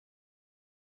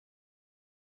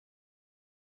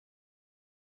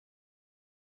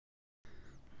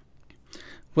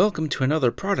Welcome to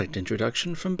another product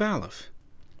introduction from Balluff.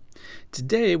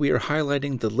 Today we are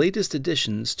highlighting the latest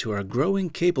additions to our growing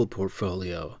cable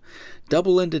portfolio,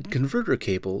 double-ended converter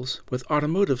cables with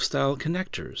automotive-style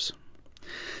connectors.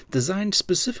 Designed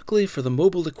specifically for the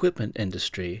mobile equipment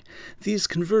industry, these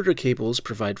converter cables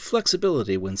provide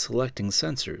flexibility when selecting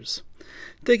sensors.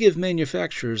 They give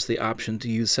manufacturers the option to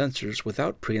use sensors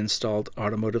without pre-installed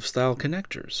automotive-style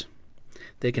connectors.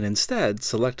 They can instead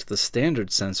select the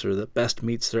standard sensor that best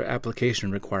meets their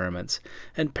application requirements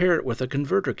and pair it with a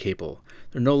converter cable.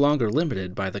 They're no longer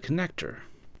limited by the connector.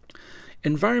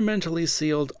 Environmentally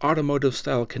sealed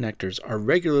automotive-style connectors are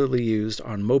regularly used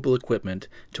on mobile equipment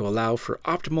to allow for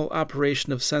optimal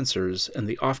operation of sensors in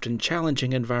the often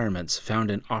challenging environments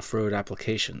found in off-road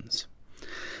applications.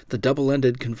 The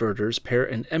double-ended converters pair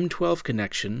an M12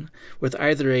 connection with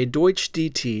either a Deutsch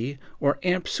DT or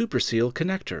AMP SuperSeal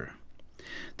connector.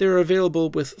 They are available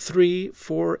with 3,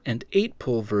 4, and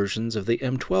 8-pole versions of the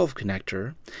M12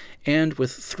 connector, and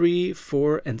with 3,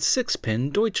 4, and 6-pin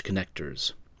Deutsch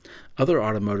connectors. Other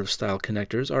automotive-style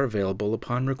connectors are available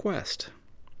upon request.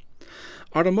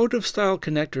 Automotive-style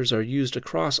connectors are used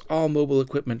across all mobile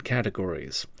equipment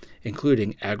categories,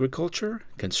 including agriculture,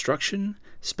 construction,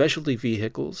 specialty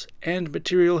vehicles, and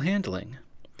material handling.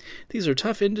 These are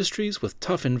tough industries with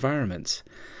tough environments,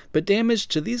 but damage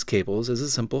to these cables is a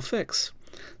simple fix.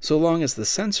 So long as the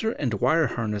sensor and wire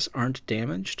harness aren't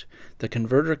damaged, the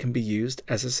converter can be used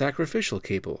as a sacrificial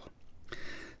cable.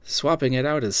 Swapping it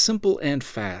out is simple and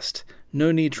fast.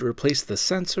 No need to replace the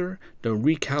sensor, no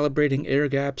recalibrating air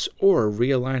gaps, or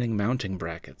realigning mounting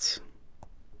brackets.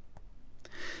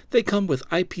 They come with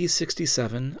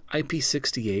IP67,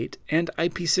 IP68, and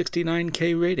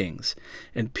IP69K ratings,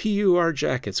 and PUR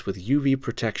jackets with UV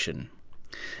protection.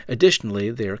 Additionally,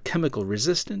 they are chemical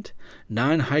resistant,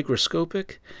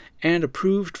 non-hygroscopic, and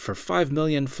approved for 5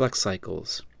 million flex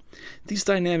cycles. These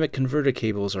dynamic converter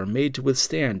cables are made to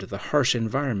withstand the harsh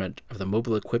environment of the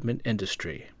mobile equipment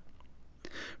industry.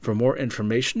 For more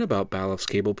information about Balluff's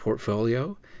cable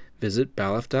portfolio, visit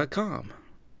balluff.com.